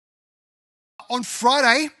On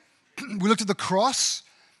Friday, we looked at the cross,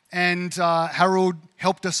 and Harold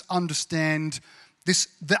helped us understand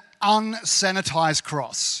the unsanitized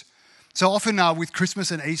cross. So often with Christmas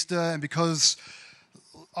and Easter, and because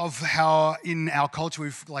of how in our culture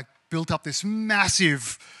we've built up this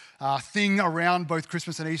massive thing around both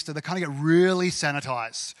Christmas and Easter, they kind of get really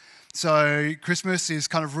sanitized. So Christmas is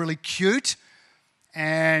kind of really cute,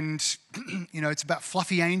 and it's about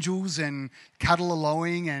fluffy angels and cattle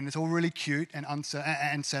lowing, and it's all really cute and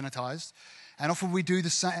sanitized. And often we do the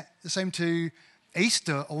same to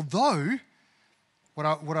Easter, although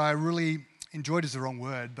what I really enjoyed is the wrong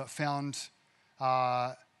word, but found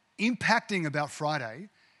impacting about Friday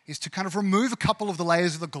is to kind of remove a couple of the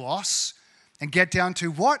layers of the gloss and get down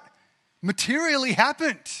to what materially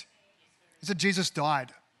happened. Is that Jesus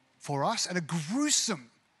died for us at a gruesome,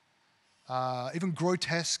 even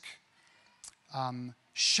grotesque,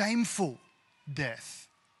 shameful death.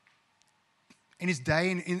 In his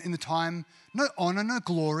day, in the time, no honor, no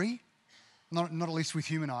glory, not at least with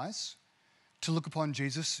human eyes, to look upon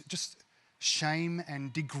Jesus, just shame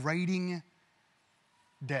and degrading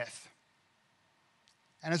death.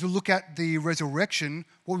 And as we look at the resurrection,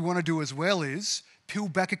 what we want to do as well is peel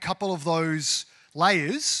back a couple of those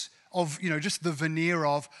layers of, just the veneer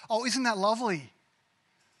of, oh, isn't that lovely?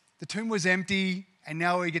 The tomb was empty, and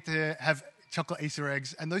now we get to have chocolate Easter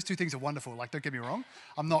eggs, and those two things are wonderful. Don't get me wrong.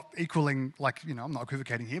 I'm not equaling, I'm not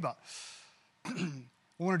equivocating here, but what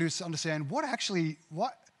we want to do is understand what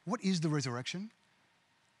is the resurrection?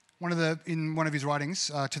 In one of his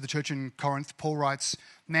writings to the church in Corinth, Paul writes,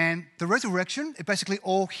 man, the resurrection, it basically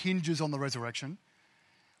all hinges on the resurrection.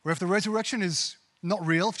 Where if the resurrection is not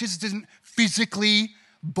real, if Jesus didn't physically,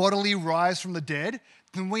 bodily rise from the dead,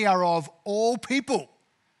 then we are of all people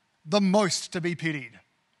the most to be pitied.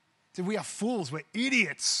 So we are fools, we're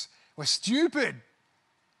idiots, we're stupid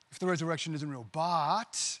if the resurrection isn't real.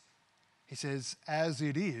 But, he says, as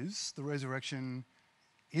it is, the resurrection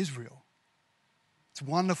is real. It's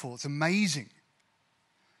wonderful. It's amazing.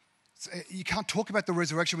 You can't talk about the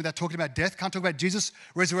resurrection without talking about death. Can't talk about Jesus'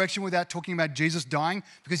 resurrection without talking about Jesus dying,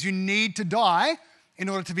 because you need to die in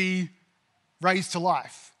order to be raised to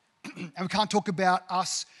life. And we can't talk about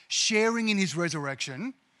us sharing in his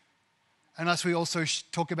resurrection unless we also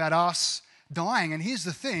talk about us dying. And here's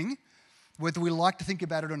the thing, whether we like to think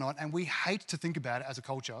about it or not, and we hate to think about it as a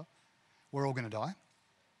culture, we're all going to die.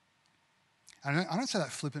 And I don't say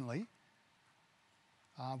that flippantly.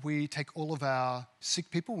 We take all of our sick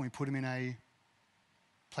people and we put them in a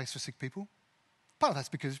place for sick people. Part of that's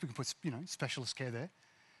because we can put, specialist care there.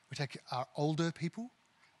 We take our older people,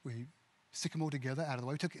 we stick them all together out of the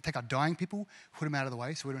way. We take our dying people, put them out of the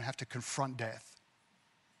way so we don't have to confront death.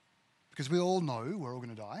 Because we all know we're all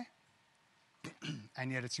going to die,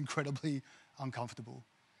 and yet it's incredibly uncomfortable.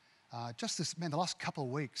 The last couple of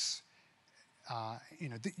weeks,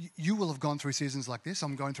 you will have gone through seasons like this.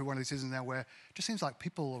 I'm going through one of these seasons now where it just seems like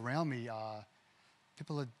people around me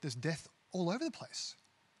there's death all over the place.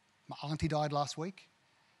 My auntie died last week.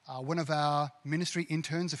 One of our ministry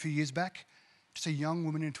interns a few years back, just a young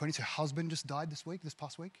woman in her 20s, her husband just died this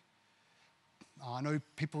past week. I know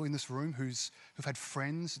people in this room who've had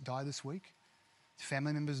friends die this week.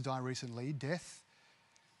 Family members die recently. Death,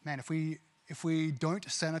 man, if we don't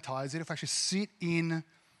sanitize it, if we actually sit in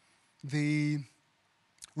the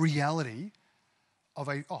reality of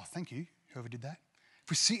thank you, whoever did that. If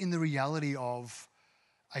we sit in the reality of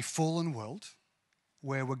a fallen world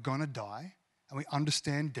where we're going to die and we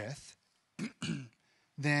understand death,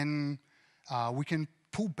 then we can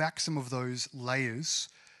pull back some of those layers,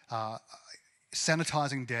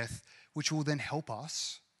 sanitizing death, which will then help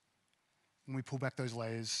us when we pull back those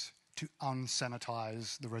layers to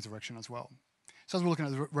unsanitize the resurrection as well. So as we're looking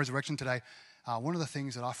at the resurrection today, one of the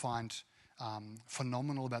things that I find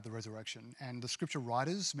phenomenal about the resurrection, and the scripture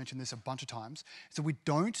writers mention this a bunch of times, is that we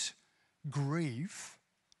don't grieve,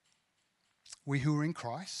 we who are in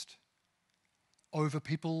Christ, over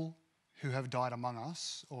people who have died among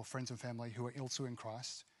us, or friends and family who are also in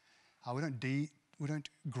Christ. We don't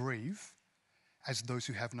grieve as those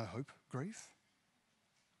who have no hope grieve.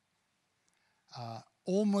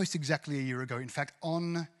 Almost exactly a year ago, in fact,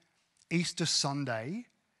 on Easter Sunday,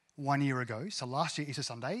 1 year ago, so last year Easter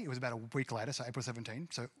Sunday, it was about a week later, so April 17,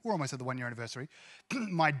 so we're almost at the 1 year anniversary,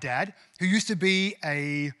 my dad, who used to be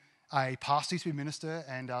a pastor, used to be a minister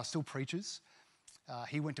and still preaches,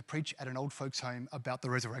 he went to preach at an old folks home about the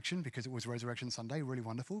resurrection because it was Resurrection Sunday, really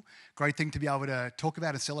wonderful. Great thing to be able to talk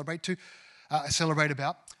about and celebrate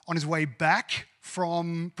about. On his way back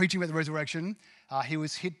from preaching about the resurrection, he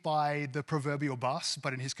was hit by the proverbial bus,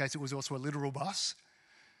 but in his case it was also a literal bus,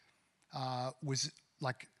 was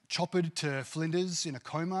choppered to Flinders in a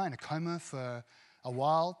coma for a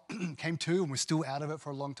while, came to and was still out of it for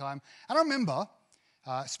a long time. And I remember,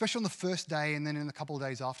 especially on the first day and then in a couple of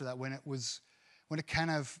days after that, when it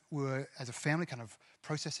kind of were, as a family, kind of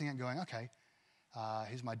processing it, going, okay,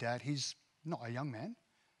 here's my dad. He's not a young man.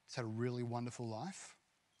 He's had a really wonderful life,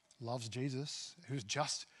 loves Jesus, who's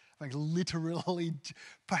just, like, literally,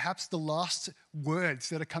 perhaps the last words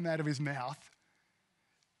that have come out of his mouth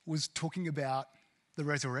was talking about the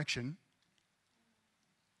resurrection.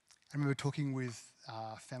 I remember talking with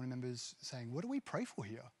family members saying, what do we pray for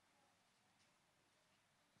here?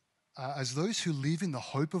 As those who live in the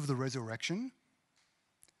hope of the resurrection,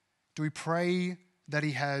 do we pray that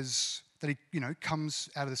he comes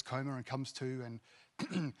out of this coma and comes to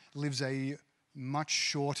and lives a much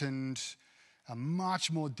shortened, a much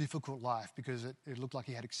more difficult life, because it looked like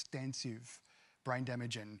he had extensive brain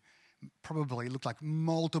damage and probably looked like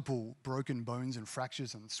multiple broken bones and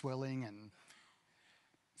fractures and swelling, and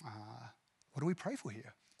what do we pray for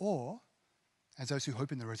here? Or, as those who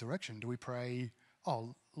hope in the resurrection, do we pray,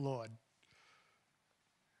 oh, Lord,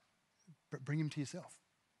 bring him to yourself?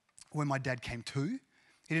 When my dad came to,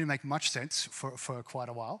 he didn't make much sense for quite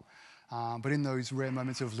a while, but in those rare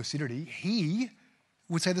moments of lucidity, he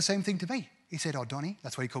would say the same thing to me. He said, oh, Donnie,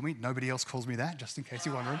 that's what he called me. Nobody else calls me that, just in case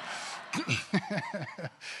you're wondering.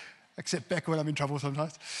 Except Beck when I'm in trouble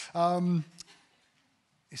sometimes.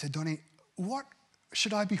 He said, Donnie, what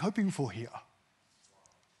should I be hoping for here?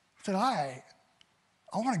 I said, I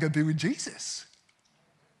want to go be with Jesus.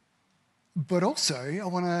 But also, I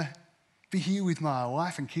want to be here with my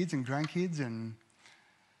wife and kids and grandkids, and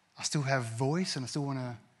I still have voice, and I still want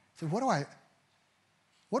to. So what do I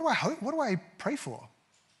hope? What do I pray for?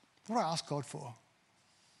 What do I ask God for?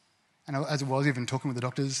 And as I was even talking with the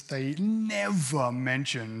doctors, they never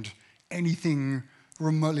mentioned anything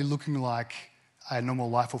remotely looking like a normal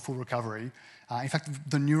life or full recovery. In fact,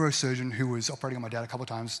 the neurosurgeon who was operating on my dad a couple of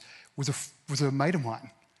times was a mate of mine.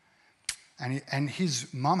 And his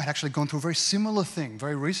mum had actually gone through a very similar thing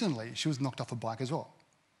very recently. She was knocked off a bike as well.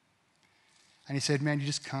 And he said, man,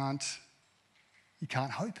 you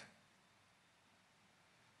can't hope.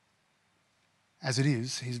 As it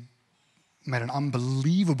is, he's made an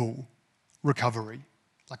unbelievable recovery,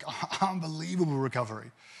 like unbelievable recovery.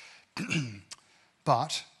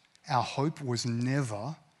 But our hope was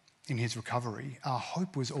never in his recovery. Our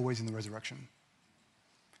hope was always in the resurrection.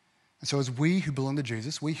 And so as we who belong to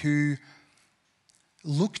Jesus, we who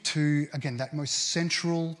look to, again, that most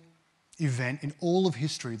central event in all of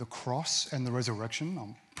history, the cross and the resurrection,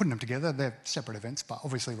 I'm putting them together, they're separate events, but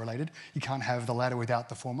obviously related. You can't have the latter without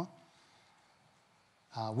the former.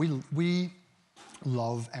 We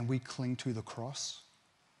love and we cling to the cross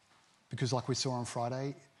because, like we saw on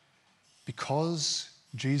Friday, because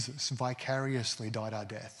Jesus vicariously died our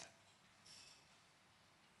death.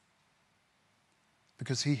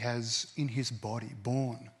 Because he has in his body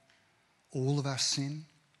borne all of our sin,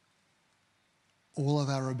 all of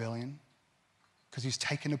our rebellion, because he's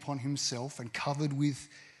taken upon himself and covered with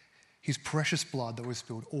his precious blood that was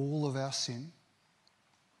spilled all of our sin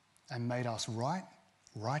and made us right,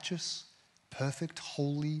 righteous, perfect,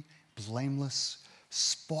 holy, blameless,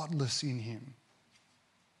 spotless in him.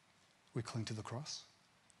 We cling to the cross.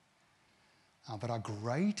 But our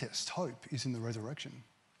greatest hope is in the resurrection.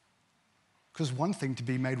 Because one thing to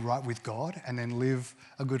be made right with God and then live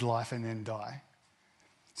a good life and then die.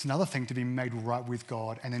 It's another thing to be made right with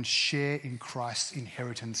God and then share in Christ's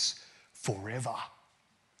inheritance forever.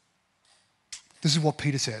 This is what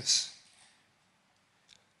Peter says.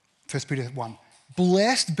 1 Peter 1.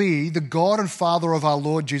 Blessed be the God and Father of our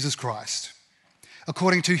Lord Jesus Christ.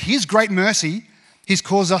 According to his great mercy, he's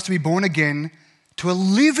caused us to be born again to a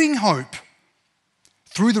living hope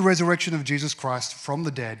through the resurrection of Jesus Christ from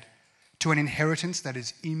the dead, to an inheritance that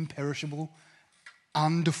is imperishable,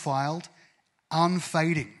 undefiled,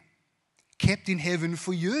 unfading, kept in heaven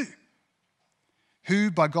for you,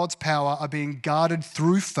 who by God's power are being guarded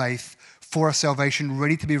through faith for a salvation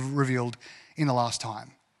ready to be revealed in the last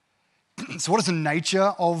time. So what is the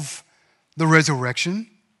nature of the resurrection?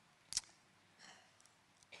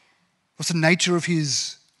 What's the nature of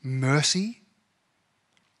his mercy?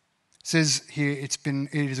 It says here it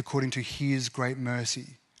is according to his great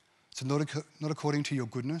mercy. So not according to your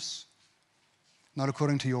goodness, not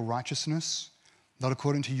according to your righteousness, not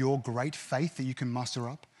according to your great faith that you can muster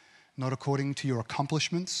up, not according to your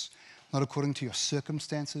accomplishments, not according to your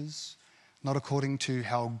circumstances, not according to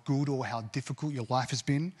how good or how difficult your life has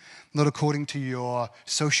been, not according to your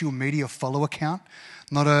social media follower count,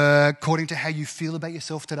 not according to how you feel about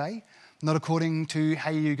yourself today, not according to how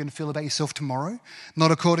you're going to feel about yourself tomorrow,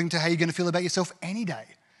 not according to how you're going to feel about yourself any day,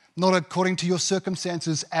 not according to your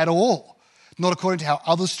circumstances at all, not according to how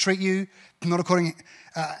others treat you, not according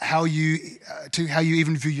to how you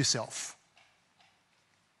even view yourself.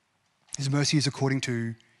 His mercy is according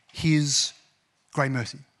to his great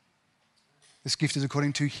mercy. This gift is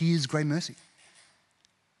according to his great mercy.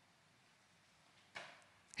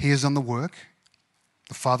 He has done the work.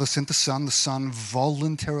 The Father sent the Son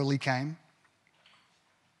voluntarily came.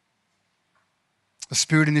 The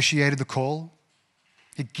Spirit initiated the call.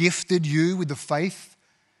 He gifted you with the faith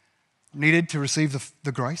needed to receive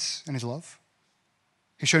the grace and his love.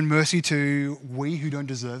 He's shown mercy to we who don't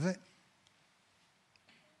deserve it.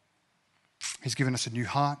 He's given us a new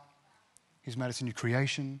heart. He's made us a new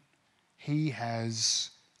creation. He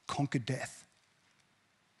has conquered death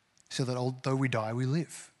so that although we die, we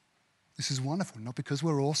live. This is wonderful, not because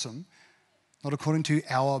we're awesome, not according to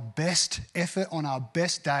our best effort on our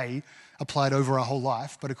best day applied over our whole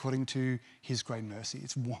life, but according to his great mercy.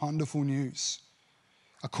 It's wonderful news.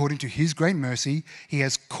 According to his great mercy, he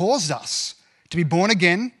has caused us to be born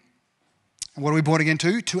again. And what are we born again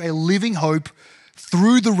to? To a living hope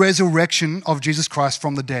through the resurrection of Jesus Christ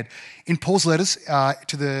from the dead. In Paul's letters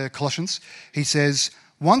to the Colossians, he says,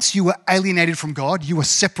 once you were alienated from God, you were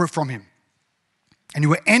separate from him. And you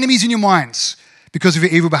were enemies in your minds because of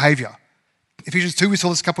your evil behavior. Ephesians 2, we saw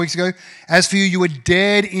this a couple weeks ago. As for you, you were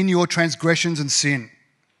dead in your transgressions and sin,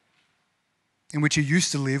 in which you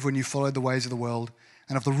used to live when you followed the ways of the world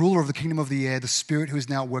and of the ruler of the kingdom of the air, the spirit who is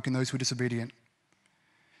now at work in those who are disobedient.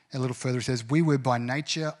 A little further it says, we were by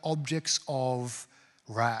nature objects of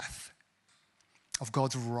wrath, of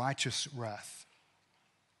God's righteous wrath,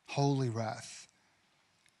 holy wrath.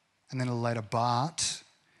 And then a little later, but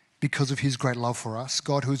because of his great love for us,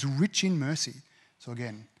 God who is rich in mercy. So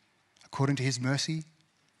again, according to his mercy,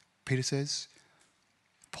 Paul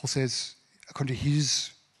says, according to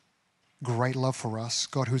his great love for us,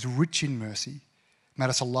 God who is rich in mercy, made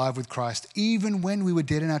us alive with Christ, even when we were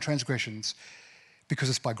dead in our transgressions, because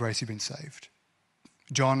it's by grace you've been saved.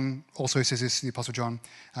 John also says this, the Apostle John,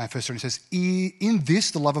 1 John, he says, in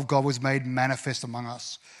this the love of God was made manifest among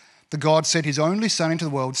us. The God sent his only Son into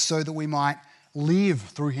the world so that we might live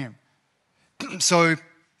through him. So,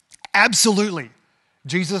 absolutely,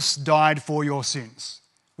 Jesus died for your sins.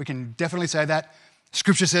 We can definitely say that.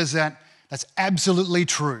 Scripture says that. That's absolutely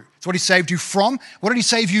true. It's what he saved you from. What did he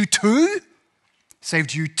save you to? He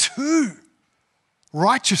saved you to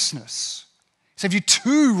righteousness. He saved you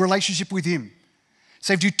to relationship with him. He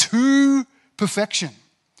saved you to perfection.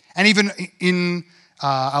 And even in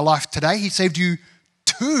our life today, he saved you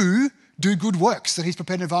to do good works that he's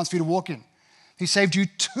prepared in advance for you to walk in. He saved you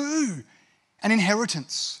to an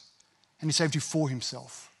inheritance. And he saved you for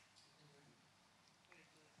himself.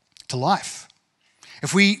 To life.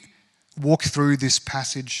 If we walk through this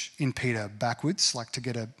passage in Peter backwards, like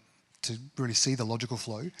to really see the logical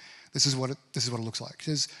flow, this is what it looks like. It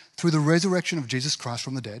says, through the resurrection of Jesus Christ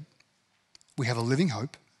from the dead, we have a living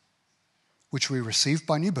hope, which we received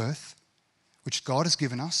by new birth, which God has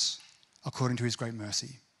given us according to his great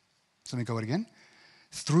mercy. So let me go it again.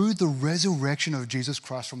 Through the resurrection of Jesus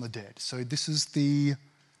Christ from the dead. So this is the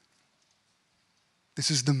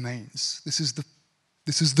means. This is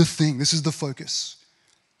the thing. This is the focus.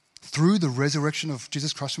 Through the resurrection of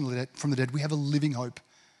Jesus Christ from the dead, we have a living hope.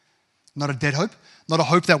 Not a dead hope, not a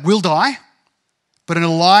hope that will die, but an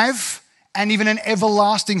alive and even an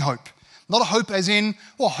everlasting hope. Not a hope as in,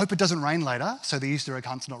 well, I hope it doesn't rain later, so the Easter egg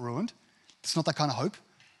hunt's not ruined. It's not that kind of hope.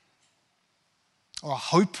 Or a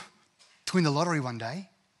hope to win the lottery one day,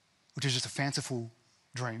 which is just a fanciful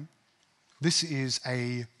dream. This is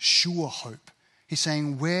a sure hope. He's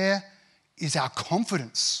saying, where is our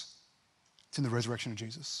confidence? It's in the resurrection of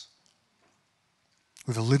Jesus.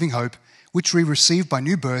 We have a living hope, which we received by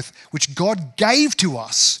new birth, which God gave to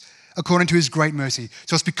us according to his great mercy.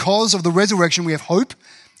 So it's because of the resurrection we have hope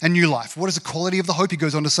and new life. What is the quality of the hope? He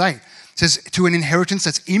goes on to say. It says, to an inheritance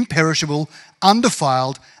that's imperishable,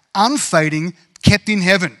 undefiled, unfading, kept in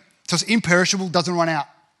heaven. So it's imperishable, doesn't run out.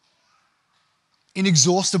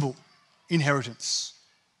 Inexhaustible inheritance.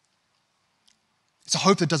 It's a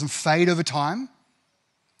hope that doesn't fade over time.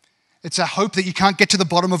 It's a hope that you can't get to the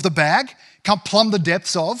bottom of the bag, can't plumb the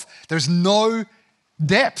depths of. There's no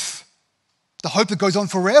depth. The hope that goes on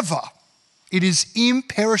forever. It is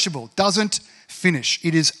imperishable, doesn't finish.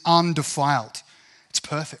 It is undefiled. It's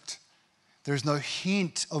perfect. There is no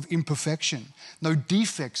hint of imperfection, no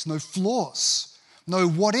defects, no flaws, no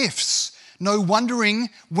what ifs, no wondering,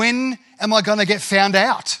 when am I going to get found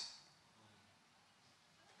out?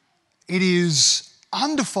 It is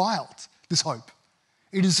undefiled, this hope.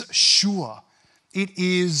 It is sure. It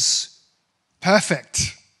is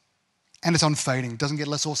perfect. And it's unfading. It doesn't get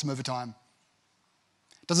less awesome over time.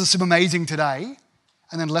 It doesn't seem amazing today,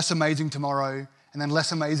 and then less amazing tomorrow, and then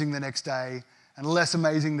less amazing the next day, and less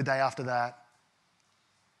amazing the day after that.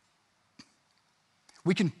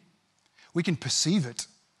 We can perceive it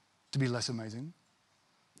to be less amazing.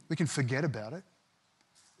 We can forget about it.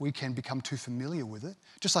 We can become too familiar with it,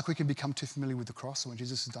 just like we can become too familiar with the cross and what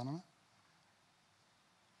Jesus has done on it.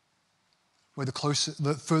 Where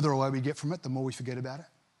the further away we get from it, the more we forget about it.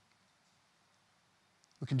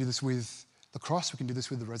 We can do this with the cross. We can do this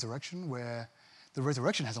with the resurrection, where the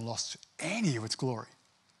resurrection hasn't lost any of its glory.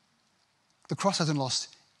 The cross hasn't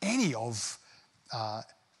lost any of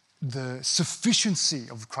the sufficiency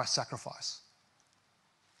of Christ's sacrifice.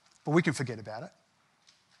 But we can forget about it.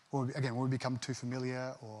 Or again, when we become too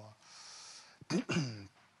familiar or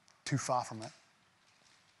too far from it.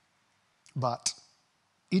 But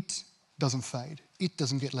it doesn't fade. It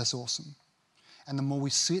doesn't get less awesome. And the more we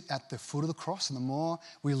sit at the foot of the cross and the more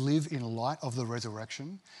we live in light of the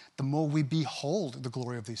resurrection, the more we behold the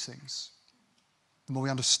glory of these things. The more we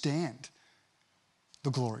understand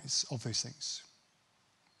the glories of these things.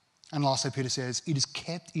 And lastly, Peter says, it is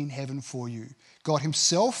kept in heaven for you. God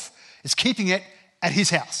himself is keeping it at his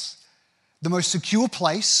house. The most secure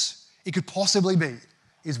place it could possibly be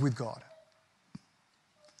is with God.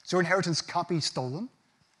 So your inheritance can't be stolen,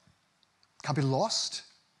 can't be lost,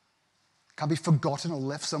 can't be forgotten or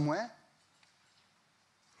left somewhere.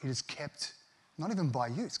 It is kept, not even by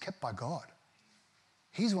you, it's kept by God.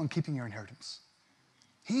 He's the one keeping your inheritance.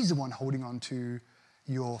 He's the one holding on to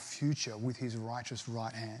your future with his righteous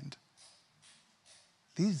right hand.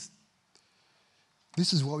 This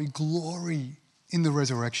is why we glory in the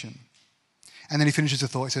resurrection. And then he finishes the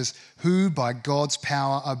thought. He says, who by God's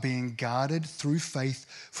power are being guarded through faith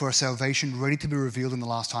for a salvation ready to be revealed in the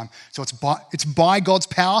last time. So it's by God's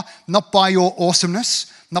power, not by your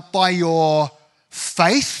awesomeness, not by your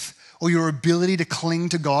faith or your ability to cling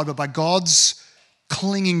to God, but by God's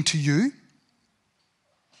clinging to you.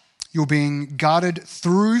 You're being guarded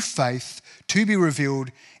through faith to be revealed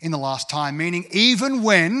in the last time. Meaning even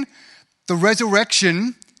when the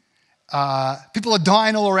resurrection, people are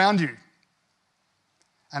dying all around you.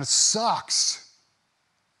 And it sucks.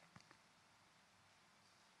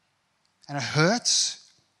 And it hurts.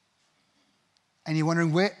 And you're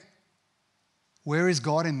wondering, where is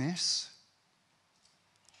God in this?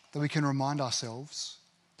 That we can remind ourselves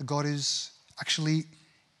that God is actually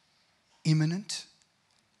immanent,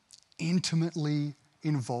 intimately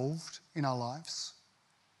involved in our lives.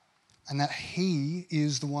 And that he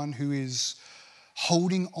is the one who is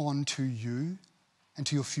holding on to you and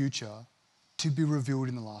to your future to be revealed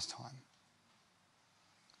in the last time.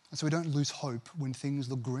 And so we don't lose hope when things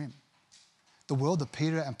look grim. The world that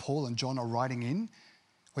Peter and Paul and John are writing in,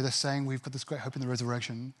 where they're saying we've got this great hope in the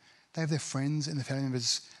resurrection, they have their friends and their family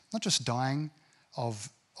members not just dying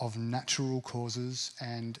of natural causes,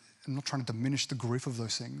 and I'm not trying to diminish the grief of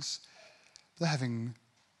those things. They're having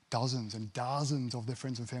dozens and dozens of their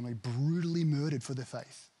friends and family brutally murdered for their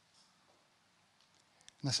faith.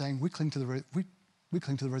 And they're saying we cling to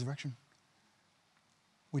the resurrection.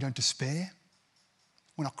 We don't despair.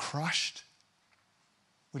 We're not crushed.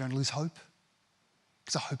 We don't lose hope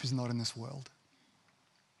because our hope is not in this world.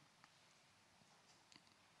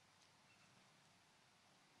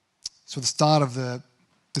 So at the start of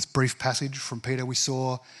this brief passage from Peter, we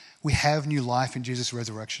saw we have new life in Jesus'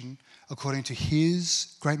 resurrection according to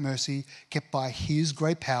his great mercy, kept by his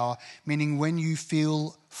great power, meaning when you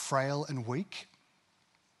feel frail and weak,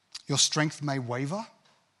 your strength may waver,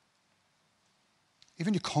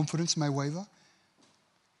 even your confidence may waver,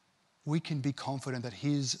 we can be confident that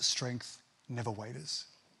his strength never wavers.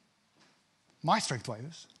 My strength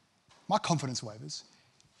wavers. My confidence wavers.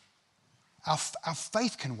 Our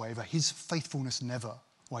faith can waver. His faithfulness never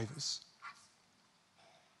wavers.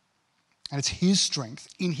 And it's his strength,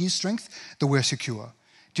 in his strength, that we're secure.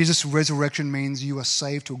 Jesus' resurrection means you are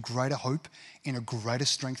saved to a greater hope in a greater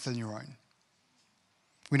strength than your own.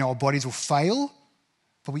 We know our bodies will fail,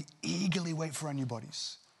 but we eagerly wait for our new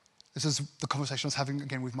bodies. This is the conversation I was having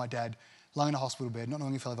again with my dad, lying in a hospital bed, not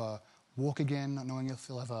knowing if he'll ever walk again, not knowing if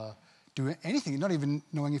he'll ever do anything, not even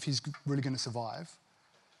knowing if he's really going to survive.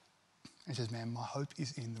 And he says, man, my hope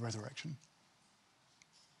is in the resurrection.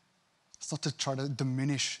 It's not to try to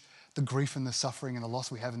diminish the grief and the suffering and the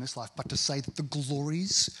loss we have in this life, but to say that the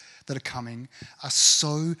glories that are coming are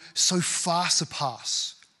so far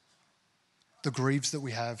surpass the griefs that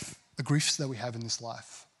we have in this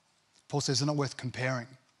life. Paul says they're not worth comparing.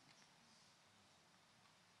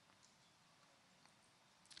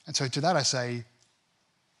 And so to that I say,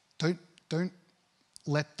 don't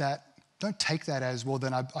let that don't take that as, well,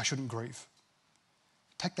 then I shouldn't grieve.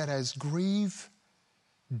 Take that as grieve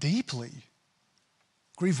deeply,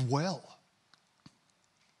 grieve well,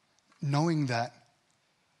 knowing that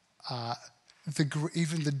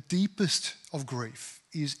even the deepest of grief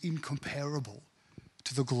is incomparable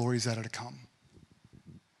to the glories that are to come.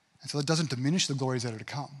 And so it doesn't diminish the glories that are to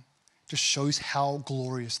come. It just shows how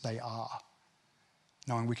glorious they are,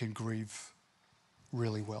 knowing we can grieve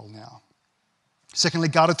really well now. Secondly,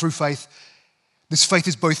 guarded through faith. This faith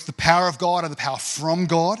is both the power of God and the power from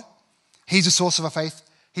God. He's the source of our faith.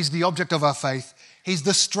 He's the object of our faith. He's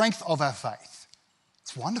the strength of our faith.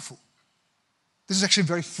 It's wonderful. This is actually a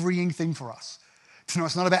very freeing thing for us. To know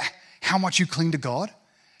it's not about how much you cling to God.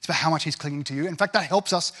 It's about how much He's clinging to you. In fact, that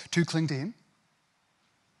helps us to cling to Him.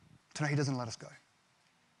 To know He doesn't let us go.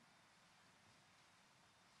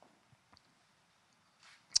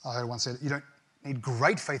 I heard once said, you don't need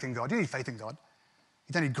great faith in God. You need faith in God.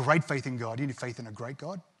 You don't need great faith in God. You need faith in a great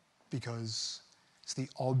God, because it's the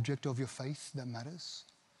object of your faith that matters.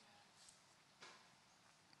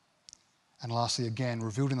 And lastly, again,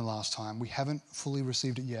 revealed in the last time, we haven't fully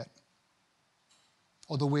received it yet.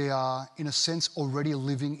 Although we are, in a sense, already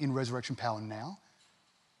living in resurrection power now,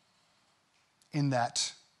 in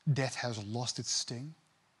that death has lost its sting.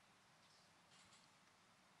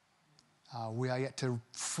 We are yet to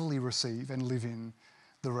fully receive and live in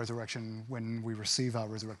the resurrection when we receive our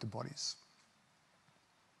resurrected bodies.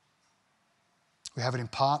 We have it in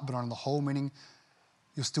part, but not in the whole, meaning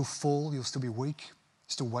you'll still fall, you'll still be weak,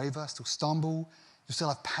 still waver, still stumble, you'll still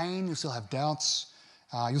have pain, you'll still have doubts,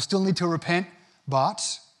 you'll still need to repent,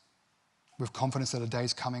 but with confidence that a day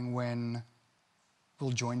is coming when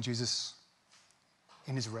we'll join Jesus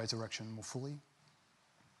in His resurrection more fully,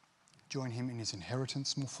 join Him in His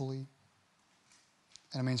inheritance more fully.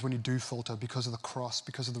 And it means when you do falter because of the cross,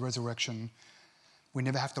 because of the resurrection, we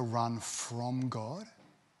never have to run from God.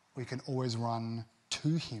 We can always run to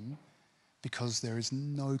Him, because there is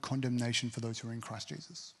no condemnation for those who are in Christ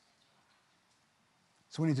Jesus.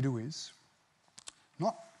 So what we need to do is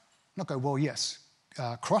not go, well, yes,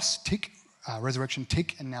 cross, tick, resurrection,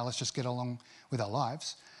 tick, and now let's just get along with our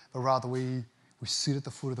lives. But rather we sit at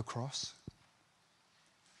the foot of the cross.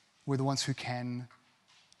 We're the ones who can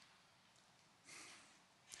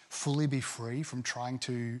fully be free from trying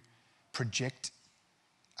to project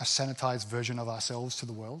a sanitized version of ourselves to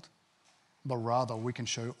the world, but rather we can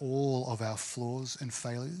show all of our flaws and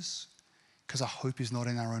failures, because our hope is not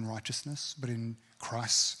in our own righteousness, but in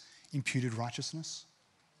Christ's imputed righteousness.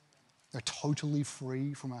 They're totally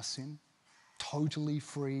free from our sin, totally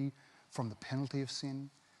free from the penalty of sin,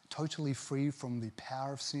 totally free from the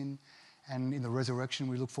power of sin. And in the resurrection,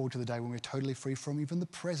 we look forward to the day when we're totally free from even the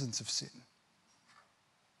presence of sin.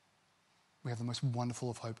 We have the most wonderful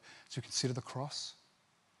of hope. So consider the cross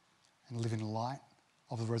and live in light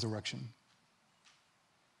of the resurrection.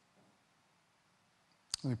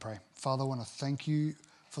 Let me pray. Father, I want to thank You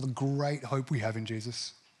for the great hope we have in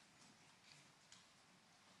Jesus.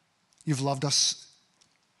 You've loved us,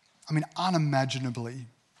 unimaginably,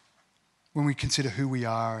 when we consider who we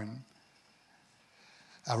are and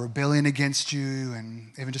our rebellion against You,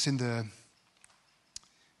 and even just in the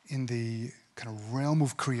kind of realm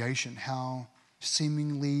of creation, how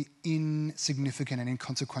seemingly insignificant and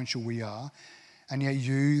inconsequential we are. And yet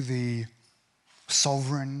You, the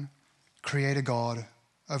sovereign creator God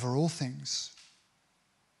over all things,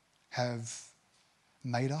 have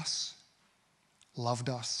made us, loved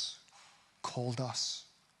us, called us,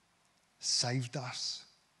 saved us,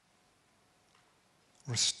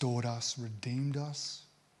 restored us, redeemed us,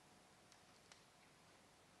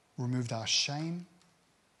 removed our shame,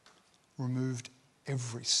 removed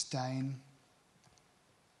every stain,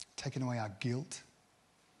 taken away our guilt,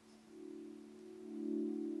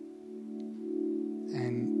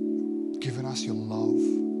 and given us Your love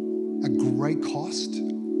at great cost.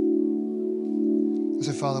 And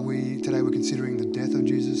so, Father, today we're considering the death of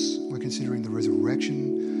Jesus, we're considering the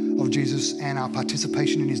resurrection of Jesus, and our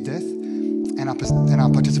participation in His death, and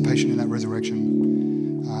our participation in that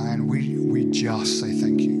resurrection. And we just say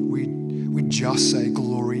thank You. We just say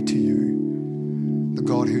glory to You, the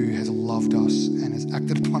God who has loved us and has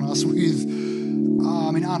acted upon us with,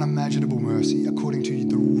 unimaginable mercy, according to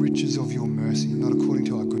the riches of Your mercy, not according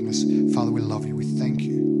to our goodness. Father, we love You. We thank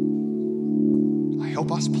You.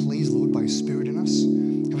 Help us, please, Lord, by Your Spirit in us.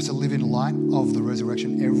 Help us to live in light of the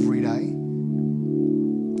resurrection every day.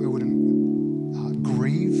 We wouldn't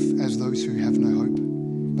grieve as those who have no hope,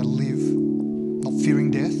 but live not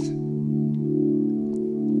fearing death,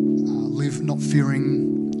 live not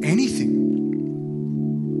fearing anything,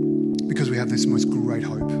 because we have this most great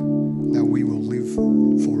hope that we will live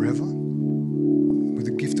forever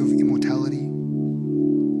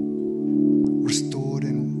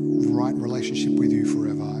relationship with you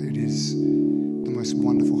forever. It is the most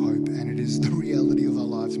wonderful hope, and it is the reality of our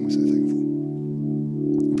lives, and we're so thankful.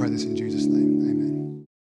 We pray this in Jesus' name.